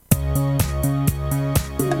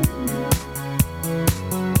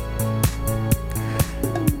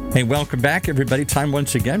Hey, welcome back, everybody. Time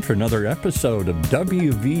once again for another episode of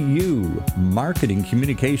WVU Marketing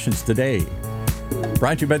Communications Today.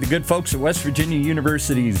 Brought to you by the good folks at West Virginia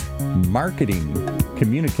University's Marketing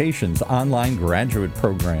Communications online graduate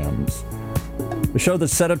programs. A show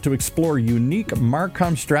that's set up to explore unique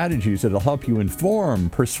Marcom strategies that will help you inform,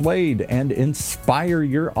 persuade, and inspire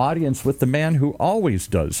your audience with the man who always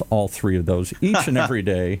does all three of those each and every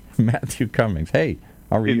day, Matthew Cummings. Hey,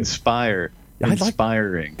 how are you? Inspiring.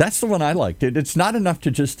 That's the one I liked. It's not enough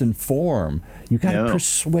to just inform. You got to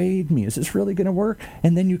persuade me. Is this really going to work?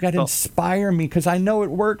 And then you got to inspire me because I know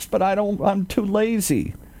it works, but I'm too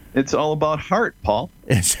lazy. It's all about heart, Paul.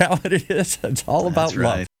 Is that what it is? It's all about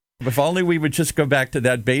love. Right. If only we would just go back to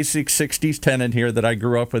that basic 60s tenet here that I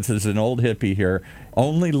grew up with as an old hippie here.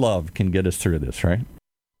 Only love can get us through this, right?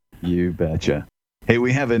 You betcha. Hey,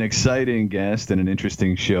 we have an exciting guest and an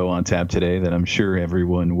interesting show on tap today that I'm sure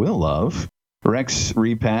everyone will love. Rex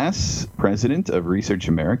Repass, president of Research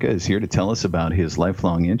America, is here to tell us about his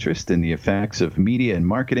lifelong interest in the effects of media and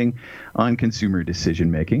marketing on consumer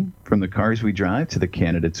decision-making, from the cars we drive to the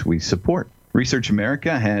candidates we support. Research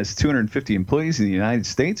America has 250 employees in the United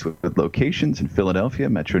States with locations in Philadelphia,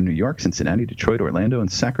 Metro New York, Cincinnati, Detroit, Orlando,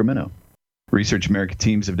 and Sacramento. Research America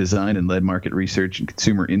teams have designed and led market research and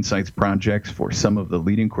consumer insights projects for some of the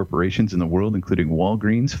leading corporations in the world, including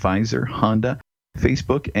Walgreens, Pfizer, Honda,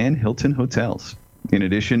 Facebook, and Hilton Hotels. In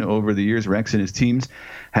addition, over the years, Rex and his teams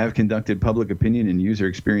have conducted public opinion and user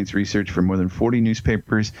experience research for more than 40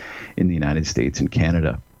 newspapers in the United States and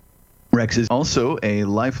Canada. Rex is also a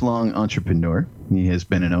lifelong entrepreneur. He has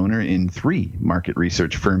been an owner in 3 market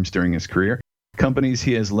research firms during his career. Companies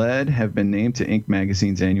he has led have been named to Inc.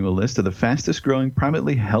 magazine's annual list of the fastest-growing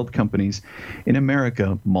privately held companies in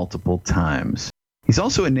America multiple times. He's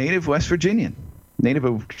also a native West Virginian, native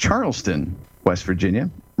of Charleston, West Virginia.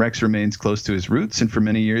 Rex remains close to his roots, and for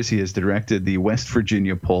many years he has directed the West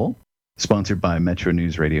Virginia Poll, sponsored by Metro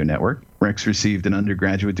News Radio Network. Rex received an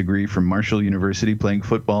undergraduate degree from Marshall University playing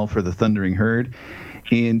football for the Thundering Herd.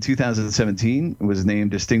 In 2017, was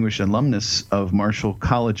named Distinguished Alumnus of Marshall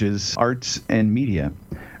College's Arts and Media.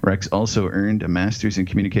 Rex also earned a master's in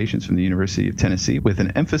communications from the University of Tennessee with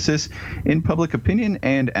an emphasis in public opinion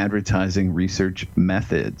and advertising research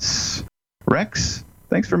methods. Rex,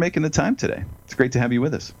 thanks for making the time today. It's great to have you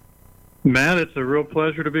with us. Matt, it's a real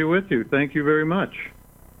pleasure to be with you. Thank you very much.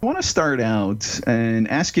 I want to start out and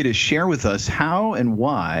ask you to share with us how and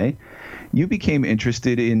why you became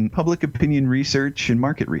interested in public opinion research and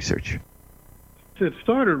market research. It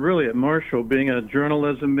started really at Marshall, being a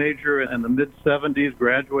journalism major in the mid-'70s,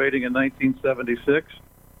 graduating in 1976.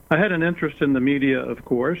 I had an interest in the media, of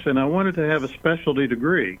course, and I wanted to have a specialty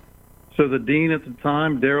degree. So the dean at the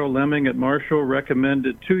time, Darrell Lemming at Marshall,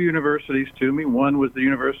 recommended 2 universities to me. One was the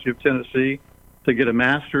University of Tennessee to get a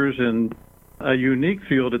master's in a unique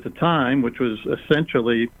field at the time, which was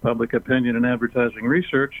essentially public opinion and advertising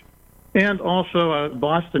research, and also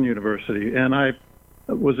Boston University. And I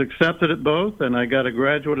was accepted at both, and I got a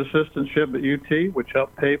graduate assistantship at UT, which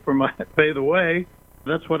helped pay the way.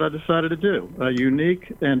 That's what I decided to do, a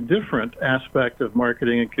unique and different aspect of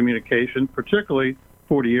marketing and communication, particularly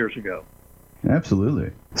 40 years ago.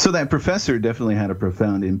 Absolutely. So that professor definitely had a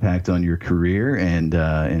profound impact on your career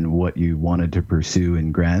and what you wanted to pursue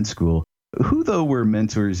in grad school. Who, though, were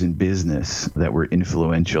mentors in business that were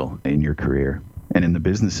influential in your career and in the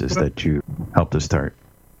businesses that you helped to start?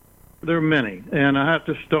 There are many, and I have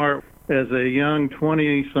to start as a young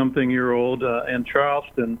 20-something-year-old in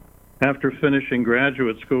Charleston after finishing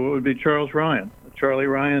graduate school. It would be Charles Ryan. Charlie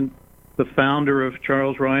Ryan, the founder of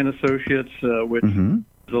Charles Ryan Associates, which is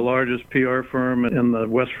the largest PR firm in the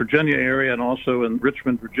West Virginia area and also in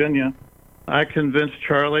Richmond, Virginia. I convinced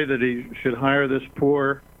Charlie that he should hire this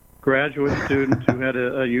poor graduate student who had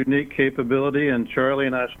a unique capability, and Charlie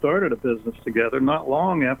and I started a business together not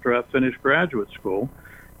long after I finished graduate school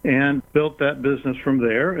and built that business from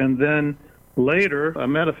there. And then later, I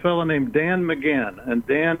met a fellow named Dan McGann, and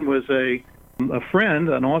Dan was a friend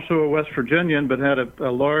and also a West Virginian, but had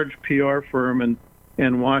a large PR firm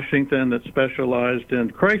in Washington that specialized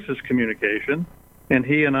in crisis communication. And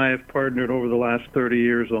he and I have partnered over the last 30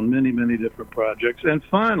 years on many, many different projects. And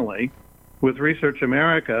finally, with Research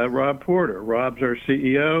America, Rob Porter. Rob's our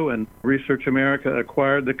CEO, and Research America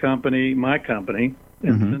acquired the company, my company,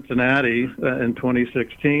 in Cincinnati in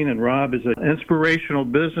 2016. And Rob is an inspirational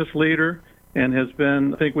business leader and has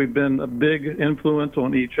been, I think we've been a big influence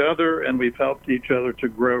on each other, and we've helped each other to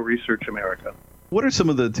grow Research America. What are some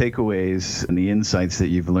of the takeaways and the insights that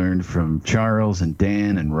you've learned from Charles and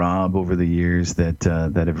Dan and Rob over the years that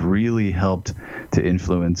have really helped to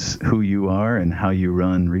influence who you are and how you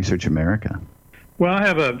run Research America? Well, I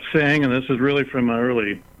have a saying, and this is really from my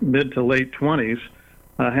early mid to late 20s.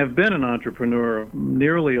 I have been an entrepreneur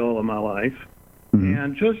nearly all of my life. Mm-hmm.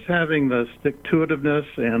 And just having the stick-to-itiveness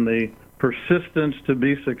and the persistence to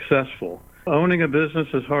be successful. Owning a business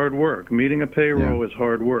is hard work. Meeting a payroll is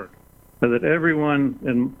hard work. So that everyone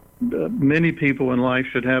and many people in life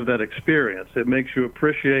should have that experience. It makes you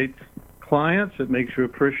appreciate clients. It makes you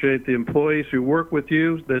appreciate the employees who work with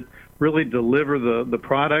you that really deliver the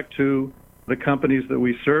product to the companies that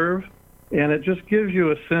we serve. And it just gives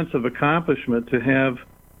you a sense of accomplishment to have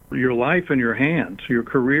your life in your hands, your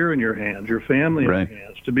career in your hands, your family in your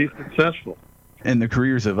hands, to be successful. And the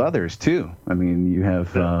careers of others, too. I mean, you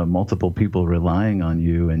have multiple people relying on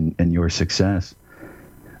you and your success.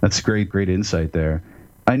 That's great insight there.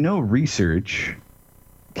 I know research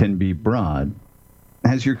can be broad.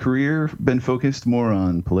 Has your career been focused more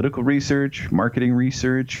on political research, marketing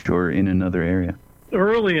research, or in another area?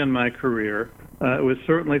 Early in my career, it was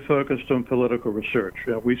certainly focused on political research.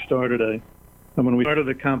 When we started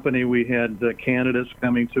the company, we had candidates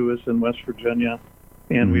coming to us in West Virginia,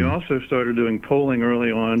 and we also started doing polling early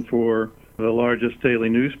on for the largest daily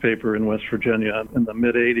newspaper in West Virginia in the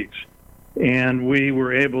mid-'80s. And we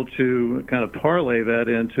were able to kind of parlay that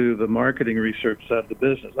into the marketing research side of the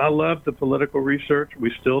business. I love the political research.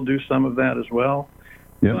 We still do some of that as well.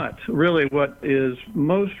 Yep. But really what is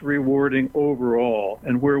most rewarding overall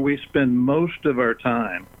and where we spend most of our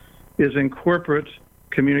time is in corporate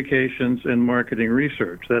communications and marketing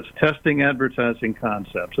research. That's testing advertising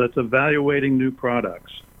concepts. That's evaluating new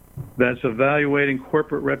products. That's evaluating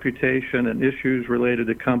corporate reputation and issues related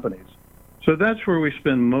to companies. So that's where we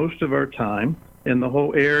spend most of our time in the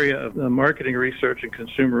whole area of marketing research and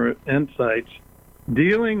consumer insights,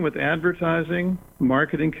 dealing with advertising,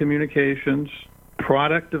 marketing communications,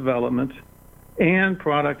 product development, and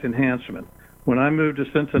product enhancement. When I moved to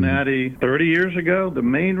Cincinnati 30 years ago, the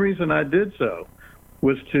main reason I did so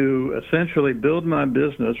was to essentially build my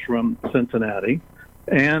business from Cincinnati,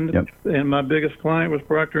 and my biggest client was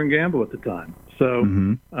Procter & Gamble at the time. So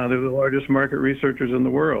they're the largest market researchers in the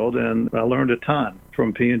world, and I learned a ton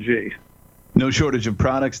from P&G. No shortage of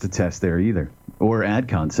products to test there either, or ad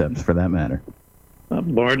concepts for that matter.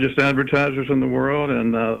 Largest advertisers in the world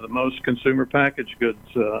and the most consumer packaged goods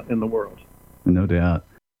in the world. No doubt.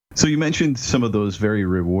 So you mentioned some of those very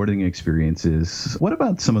rewarding experiences. What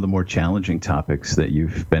about some of the more challenging topics that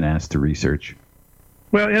you've been asked to research?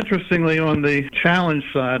 Well, interestingly, on the challenge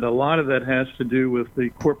side, a lot of that has to do with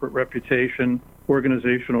the corporate reputation,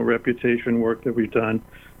 organizational reputation work that we've done.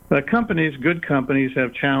 Good companies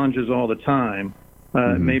have challenges all the time.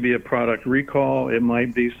 It may be a product recall. It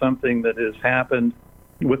might be something that has happened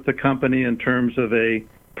with the company in terms of a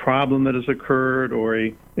problem that has occurred or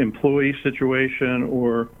a employee situation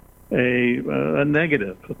or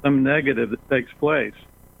some negative that takes place.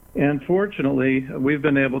 And fortunately, we've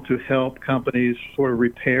been able to help companies sort of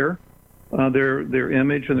repair their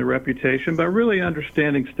image and their reputation by really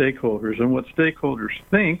understanding stakeholders and what stakeholders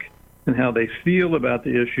think and how they feel about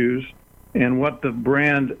the issues and what the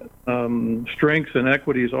brand strengths and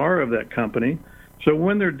equities are of that company. So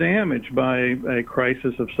when they're damaged by a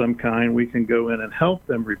crisis of some kind, we can go in and help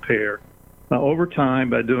them repair over time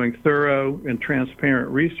by doing thorough and transparent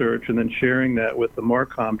research and then sharing that with the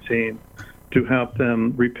Marcom team to help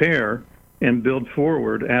them repair and build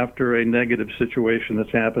forward after a negative situation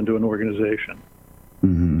that's happened to an organization.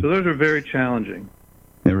 So those are very challenging.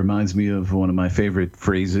 It reminds me of one of my favorite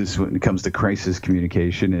phrases when it comes to crisis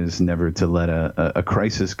communication is never to let a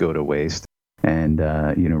crisis go to waste and,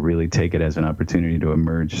 really take it as an opportunity to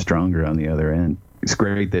emerge stronger on the other end. It's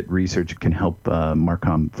great that research can help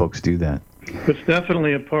Marcom folks do that. It's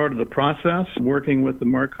definitely a part of the process, working with the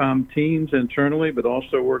Marcom teams internally, but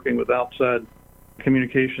also working with outside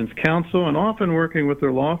communications counsel and often working with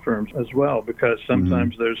their law firms as well, because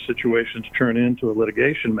sometimes those situations turn into a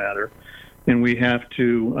litigation matter, and we have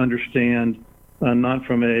to understand not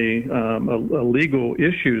from a legal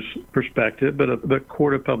issues perspective, but a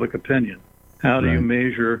court of public opinion. How do you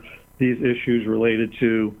measure these issues related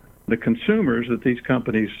to the consumers that these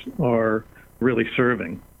companies are really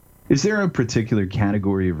serving? Is there a particular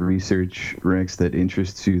category of research, Rex, that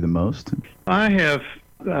interests you the most? I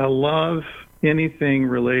love anything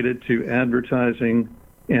related to advertising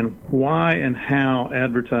and why and how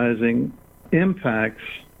advertising impacts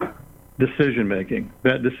decision-making.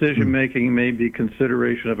 That decision-making may be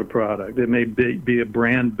consideration of a product. It may be a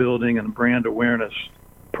brand building and brand awareness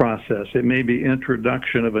process. It may be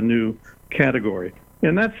introduction of a new category.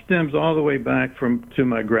 And that stems all the way back to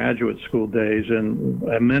my graduate school days. And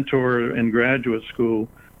a mentor in graduate school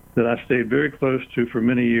that I stayed very close to for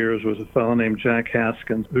many years was a fellow named Jack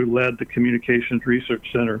Haskins, who led the Communications Research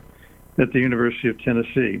Center at the University of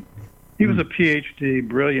Tennessee. He was a PhD,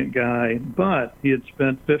 brilliant guy, but he had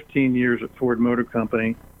spent 15 years at Ford Motor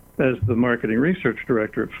Company as the marketing research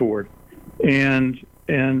director at Ford. And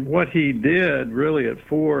what he did really at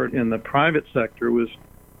Ford in the private sector was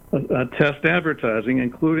test advertising,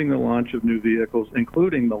 including the launch of new vehicles,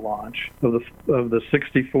 including the launch of the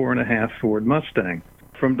 64.5 Ford Mustang.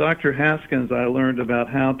 From Dr. Haskins, I learned about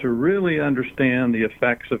how to really understand the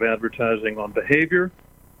effects of advertising on behavior,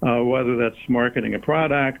 whether that's marketing a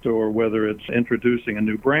product or whether it's introducing a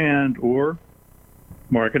new brand or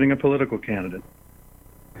marketing a political candidate.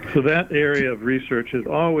 So that area of research has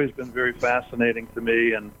always been very fascinating to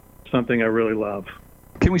me and something I really love.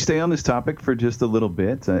 Can we stay on this topic for just a little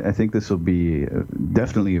bit? I think this will be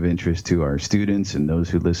definitely of interest to our students and those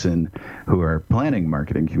who listen who are planning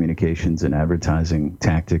marketing communications and advertising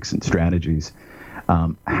tactics and strategies.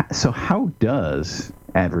 So how does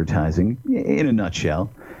advertising, in a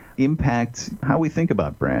nutshell, impact how we think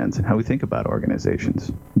about brands and how we think about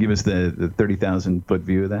organizations? Give us the 30,000-foot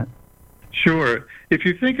view of that. Sure. If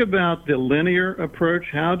you think about the linear approach,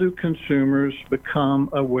 how do consumers become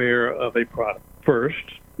aware of a product? First,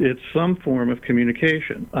 it's some form of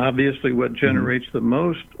communication. Obviously, what generates the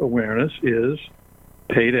most awareness is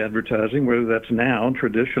paid advertising, whether that's now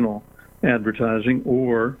traditional advertising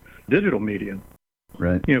or digital media.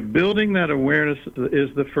 Right. Building that awareness is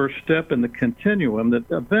the first step in the continuum that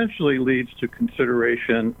eventually leads to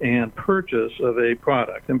consideration and purchase of a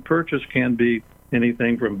product. And purchase can be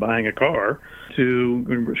anything from buying a car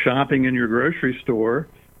to shopping in your grocery store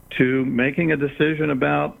to making a decision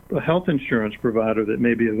about a health insurance provider that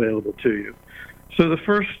may be available to you. So the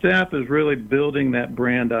first step is really building that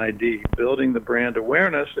brand ID, building the brand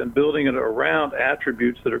awareness, and building it around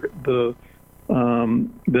attributes that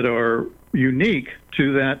are unique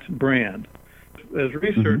to that brand. As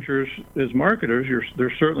researchers, as marketers,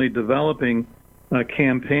 they're certainly developing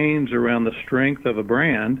campaigns around the strength of a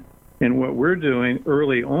brand. And what we're doing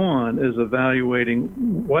early on is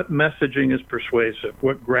evaluating what messaging is persuasive,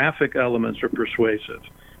 what graphic elements are persuasive,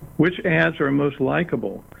 which ads are most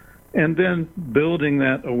likable, and then building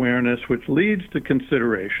that awareness, which leads to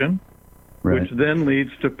consideration, right, which then leads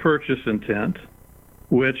to purchase intent,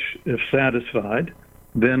 which, if satisfied,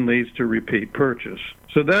 then leads to repeat purchase.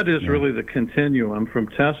 So that is really the continuum from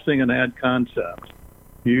testing an ad concept,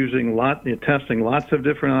 testing lots of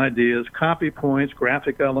different ideas, copy points,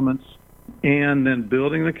 graphic elements, and then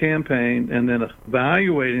building the campaign and then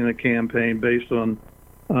evaluating the campaign based on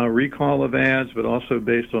recall of ads, but also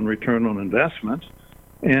based on return on investment.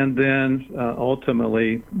 And then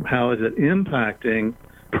ultimately, how is it impacting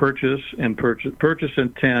purchase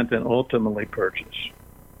intent, and ultimately purchase?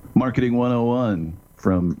 Marketing 101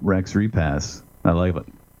 from Rex Repass. I love it.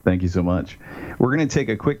 Thank you so much. We're going to take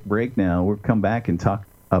a quick break now. We'll come back and talk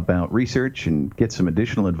about research and get some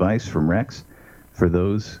additional advice from Rex for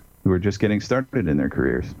those who are just getting started in their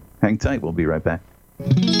careers. Hang tight. We'll be right back.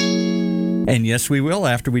 And yes, we will,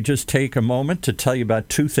 after we just take a moment to tell you about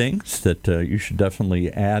two things that you should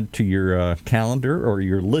definitely add to your calendar or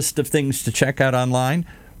your list of things to check out online.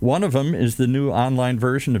 One of them is the new online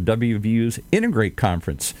version of WVU's Integrate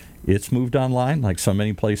Conference. It's moved online like so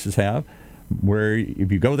many places have, where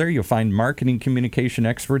if you go there, you'll find marketing communication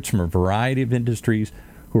experts from a variety of industries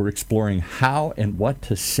who are exploring how and what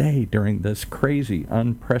to say during this crazy,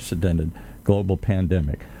 unprecedented global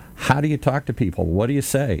pandemic. How do you talk to people? What do you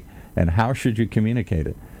say? And how should you communicate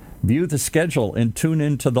it? View the schedule and tune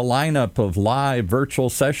into the lineup of live virtual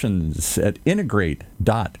sessions at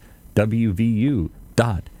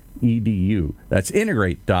integrate.wvu.edu. That's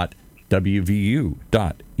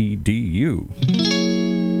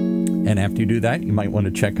integrate.wvu.edu. And after you do that, you might want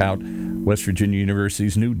to check out West Virginia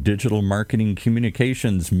University's new Digital Marketing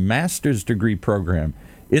Communications Master's Degree program.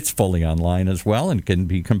 It's fully online as well and can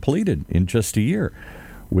be completed in just a year.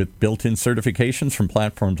 With built-in certifications from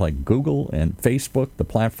platforms like Google and Facebook, the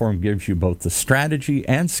platform gives you both the strategy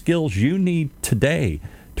and skills you need today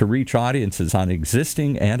to reach audiences on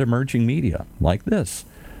existing and emerging media, like this.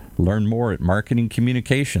 Learn more at Marketing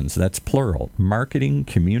Communications, that's plural,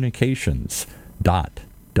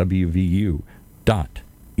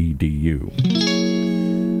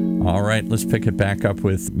 marketingcommunications.wvu.edu. All right, let's pick it back up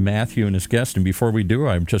with Matthew and his guest. And before we do,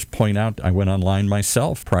 I just point out I went online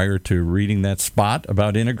myself prior to reading that spot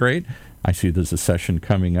about Integrate. I see there's a session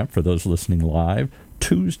coming up for those listening live,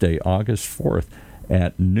 Tuesday, August 4th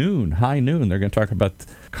at noon, high noon. They're going to talk about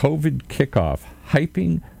COVID kickoff,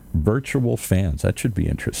 hyping virtual fans. That should be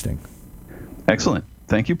interesting. Excellent.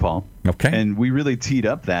 Thank you, Paul. Okay. And we really teed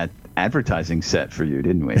up that advertising set for you,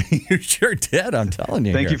 didn't we? You sure did, I'm telling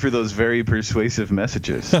you. Thank you for those very persuasive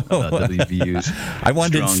messages about WVU's I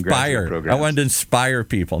wanted to strong graduate inspire. programs. I wanted to inspire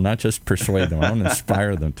people, not just persuade them. I want to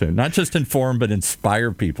inspire them too. Not just inform, but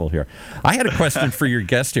inspire people here. I had a question for your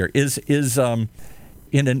guest here. Is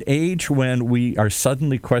in an age when we are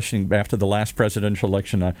suddenly questioning after the last presidential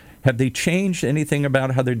election, have they changed anything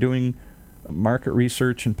about how they're doing market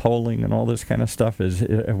research and polling and all this kind of stuff?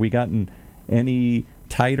 Have we gotten any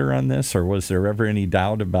tighter on this, or was there ever any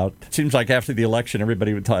doubt about? It seems like after the election,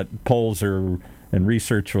 everybody thought polls and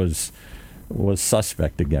research was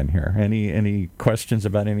suspect again here. Any questions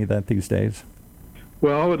about any of that these days?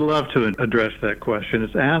 Well, I would love to address that question.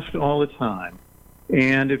 It's asked all the time.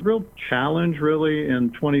 And a real challenge, really,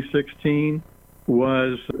 in 2016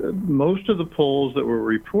 was most of the polls that were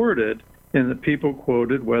reported and that people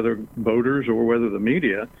quoted, whether voters or whether the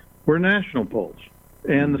media, were national polls.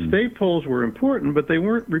 And the state polls were important, but they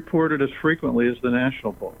weren't reported as frequently as the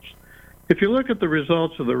national polls. If you look at the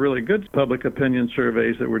results of the really good public opinion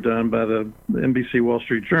surveys that were done by the NBC Wall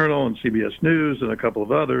Street Journal and CBS News and a couple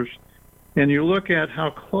of others, and you look at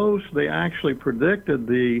how close they actually predicted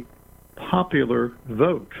the popular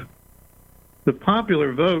vote. The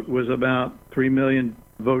popular vote was about 3 million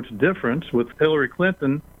votes difference, with Hillary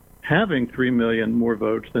Clinton having 3 million more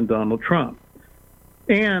votes than Donald Trump.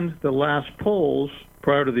 And the last polls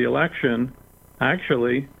prior to the election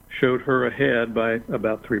actually showed her ahead by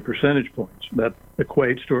about 3 percentage points. That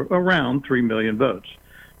equates to around 3 million votes.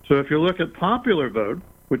 So if you look at popular vote,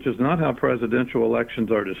 which is not how presidential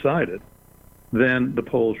elections are decided, then the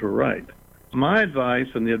polls were right. My advice,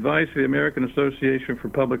 and the advice of the American Association for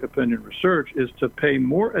Public Opinion Research, is to pay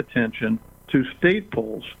more attention to state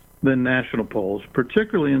polls than national polls,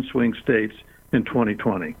 particularly in swing states in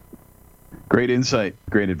 2020. Great insight.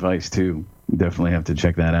 Great advice, too. Definitely have to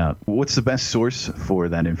check that out. What's the best source for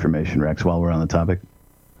that information, Rex, while we're on the topic?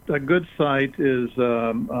 A good site is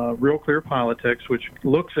Real Clear Politics, which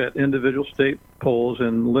looks at individual state polls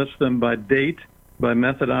and lists them by date, by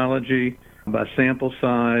methodology, by sample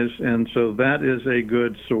size, and so that is a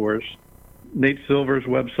good source. Nate Silver's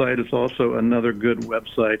website is also another good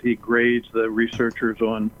website. He grades the researchers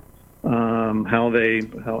on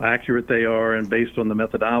how accurate they are and based on the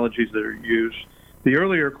methodologies that are used. The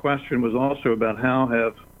earlier question was also about how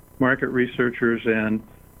have market researchers and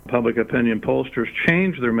public opinion pollsters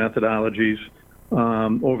changed their methodologies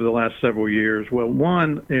over the last several years. Well,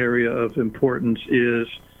 one area of importance is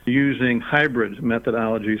using hybrid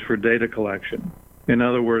methodologies for data collection. In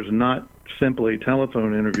other words, not simply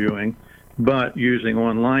telephone interviewing, but using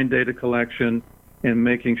online data collection and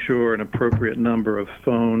making sure an appropriate number of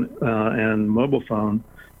phone and mobile phone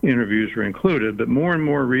interviews are included. But more and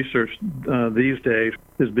more research these days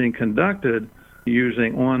is being conducted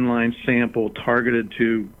using online sample targeted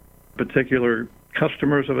to particular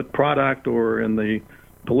customers of a product, or in the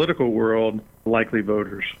political world, likely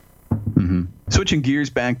voters. Mm-hmm. Switching gears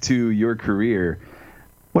back to your career,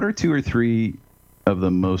 what are 2 or 3 of the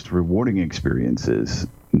most rewarding experiences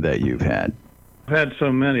that you've had? I've had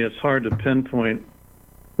so many, it's hard to pinpoint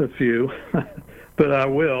a few, but I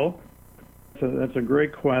will. So that's a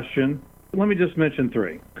great question. Let me just mention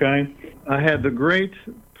 3, okay? I had the great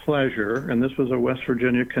pleasure, and this was a West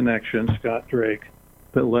Virginia connection, Scott Drake,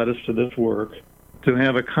 that led us to this work, to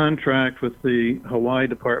have a contract with the Hawaii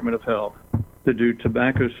Department of Health to do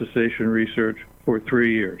tobacco cessation research for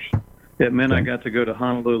 3 years. It meant I got to go to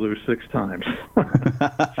Honolulu 6 times.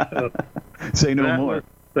 So Say no more.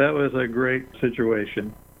 That was a great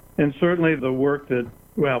situation. And certainly the work that,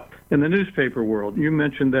 well, in the newspaper world, you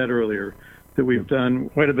mentioned that earlier, that we've done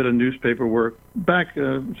quite a bit of newspaper work back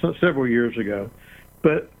several years ago.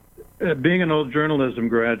 But being an old journalism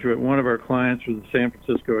graduate, one of our clients was the San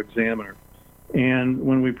Francisco Examiner. And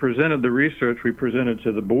when we presented the research, we presented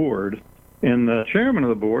to the board, and the chairman of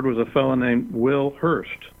the board was a fellow named Will Hearst,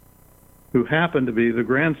 who happened to be the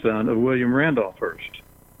grandson of William Randolph Hearst.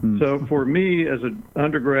 So for me, as an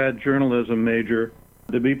undergrad journalism major,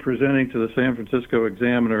 to be presenting to the San Francisco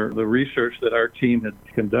Examiner the research that our team had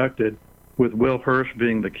conducted, with Will Hearst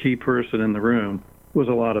being the key person in the room, was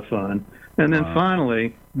a lot of fun. And then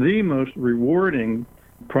finally, the most rewarding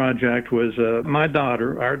project was my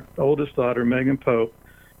daughter, our oldest daughter, Megan Pope,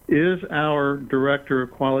 is our director of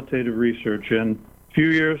qualitative research. And a few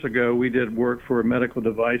years ago, we did work for a medical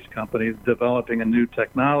device company developing a new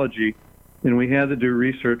technology, and we had to do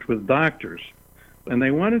research with doctors. And they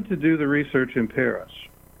wanted to do the research in Paris.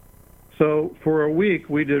 So for a week,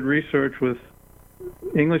 we did research with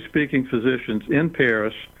English-speaking physicians in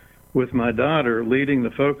Paris, with my daughter leading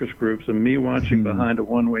the focus groups and me watching behind a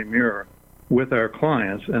one-way mirror with our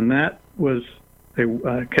clients. And that was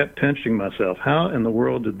I kept pinching myself. How in the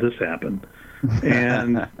world did this happen?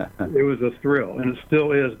 And it was a thrill, and it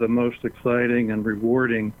still is the most exciting and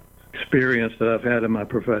rewarding experience that I've had in my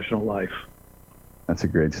professional life. That's a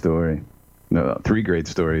great story. No, 3 great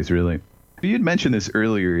stories, really. You had mentioned this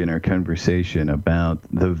earlier in our conversation about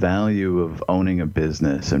the value of owning a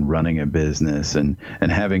business and running a business and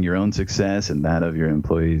having your own success and that of your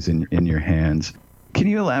employees in your hands. Can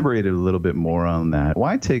you elaborate a little bit more on that?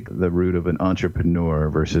 Why take the route of an entrepreneur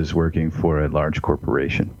versus working for a large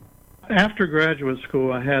corporation? After graduate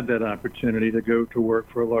school, I had that opportunity to go to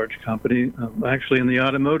work for a large company, actually in the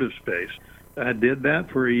automotive space. I did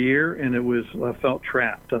that for a year, and I felt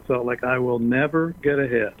trapped. I felt like I will never get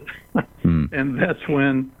ahead. And that's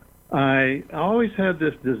when I always had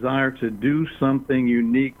this desire to do something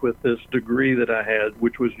unique with this degree that I had,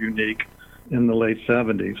 which was unique in the late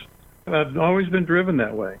 70s. I've always been driven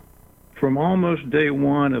that way from almost day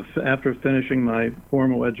one after finishing my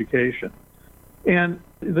formal education. And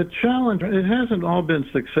the challenge, it hasn't all been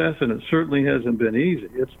success, and it certainly hasn't been easy.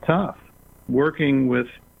 It's tough working with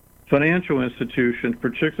financial institutions,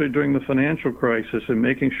 particularly during the financial crisis, and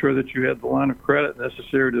making sure that you had the line of credit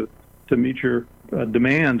necessary to meet your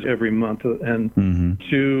demands every month, and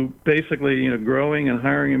to basically growing and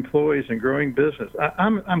hiring employees and growing business.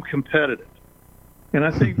 I'm competitive. And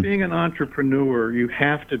I think being an entrepreneur, you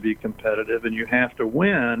have to be competitive, and you have to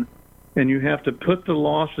win, and you have to put the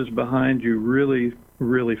losses behind you really,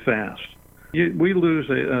 really fast. We lose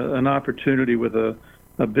an opportunity with a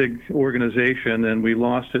big organization, and we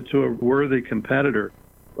lost it to a worthy competitor.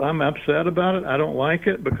 I'm upset about it. I don't like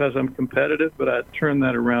it because I'm competitive, but I turn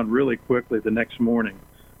that around really quickly the next morning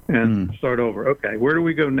and start over. Okay, where do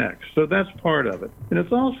we go next? So that's part of it. And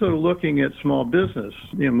it's also looking at small business.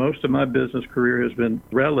 Most of my business career has been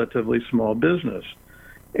relatively small business.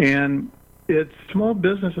 And small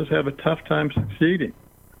businesses have a tough time succeeding.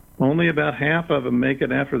 Only about half of them make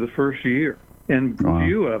it after the first year. And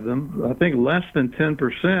few of them, I think less than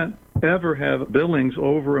 10%, ever have billings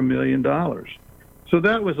over $1 million. So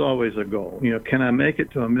that was always a goal. Can I make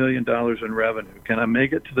it to $1 million in revenue? Can I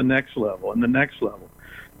make it to the next level and the next level?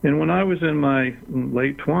 And when I was in my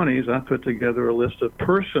late 20s, I put together a list of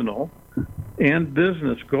personal and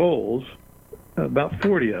business goals, about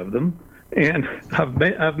 40 of them. And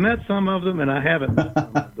I've met some of them, and I haven't met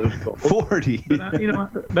some of those goals. 40.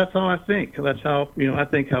 But that's how I think. That's how I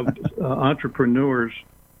think how entrepreneurs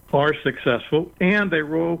are successful, and they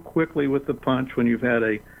roll quickly with the punch when you've had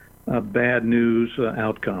a bad news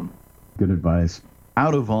outcome. Good advice.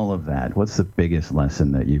 Out of all of that, what's the biggest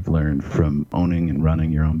lesson that you've learned from owning and running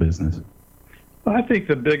your own business? I think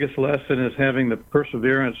the biggest lesson is having the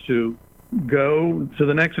perseverance to go to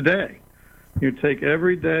the next day. You take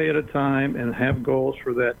every day at a time and have goals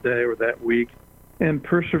for that day or that week and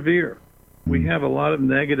persevere. We have a lot of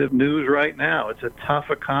negative news right now. It's a tough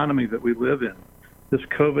economy that we live in. This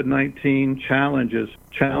COVID-19 challenge is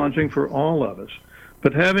challenging for all of us.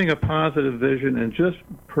 But having a positive vision and just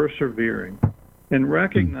persevering and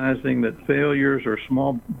recognizing that failures or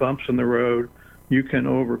small bumps in the road you can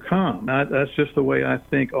overcome. That's just the way I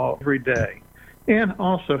think every day. And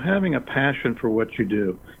also having a passion for what you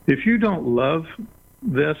do. If you don't love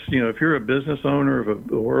this, if you're a business owner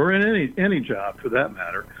or in any job for that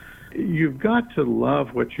matter, you've got to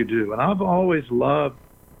love what you do. And I've always loved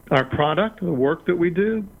our product, the work that we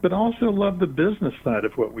do, but also love the business side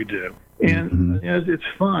of what we do. And it's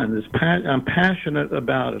fun. I'm passionate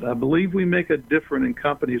about it. I believe we make a difference in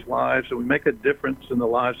companies' lives, and we make a difference in the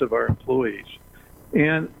lives of our employees.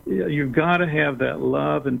 And you've got to have that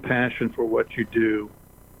love and passion for what you do,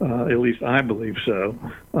 at least I believe so,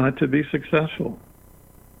 to be successful.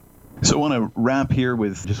 So I want to wrap here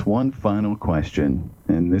with just one final question,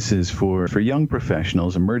 and this is for young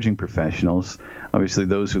professionals, emerging professionals. Obviously,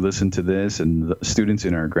 those who listen to this and the students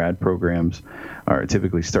in our grad programs are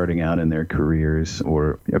typically starting out in their careers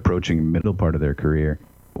or approaching the middle part of their career.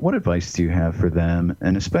 What advice do you have for them,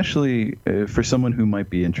 and especially for someone who might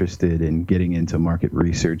be interested in getting into market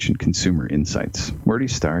research and consumer insights? Where do you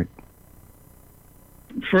start?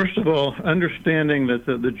 First of all, understanding that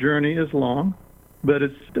the journey is long, but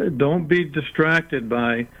don't be distracted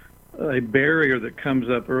by a barrier that comes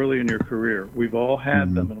up early in your career. We've all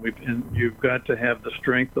had them, and you've got to have the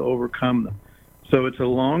strength to overcome them. So it's a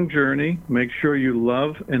long journey. Make sure you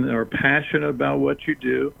love and are passionate about what you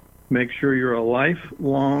do. Make sure you're a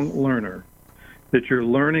lifelong learner, that you're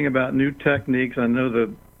learning about new techniques. I know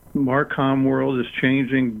the Marcom world is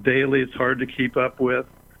changing daily. It's hard to keep up with,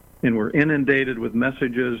 and we're inundated with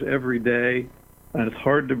messages every day, and it's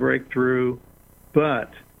hard to break through.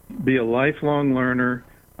 But be a lifelong learner.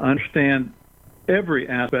 Understand every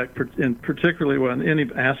aspect, and particularly in any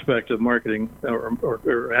aspect of marketing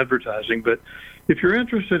or advertising. But if you're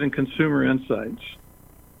interested in consumer insights,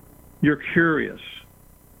 you're curious,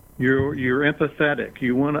 you're empathetic,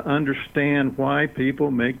 you want to understand why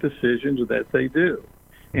people make decisions that they do,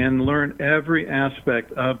 and learn every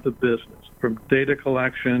aspect of the business, from data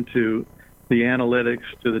collection to the analytics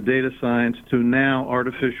to the data science to now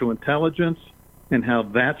artificial intelligence and how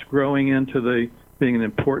that's growing into being an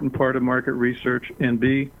important part of market research, and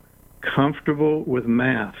be comfortable with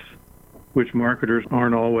math, which marketers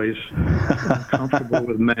aren't always comfortable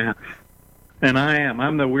with math. And I am.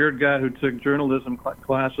 I'm the weird guy who took journalism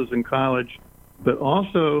classes in college, but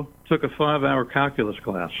also took a 5-hour calculus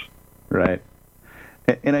class. Right.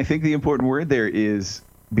 And I think the important word there is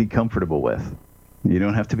be comfortable with. You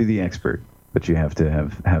don't have to be the expert, but you have to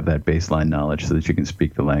have that baseline knowledge so that you can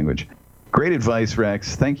speak the language. Great advice,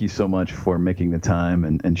 Rex. Thank you so much for making the time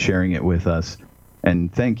and sharing it with us.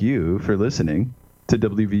 And thank you for listening to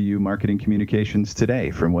WVU Marketing Communications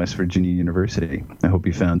Today from West Virginia University. I hope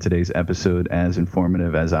you found today's episode as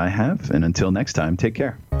informative as I have. And until next time, take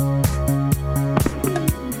care.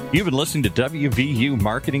 You've been listening to WVU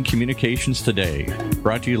Marketing Communications Today,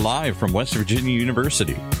 brought to you live from West Virginia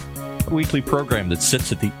University, a weekly program that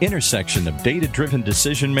sits at the intersection of data-driven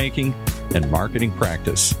decision-making and marketing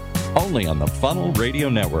practice, only on the Funnel Radio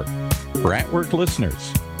Network, for at-work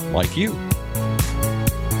listeners like you.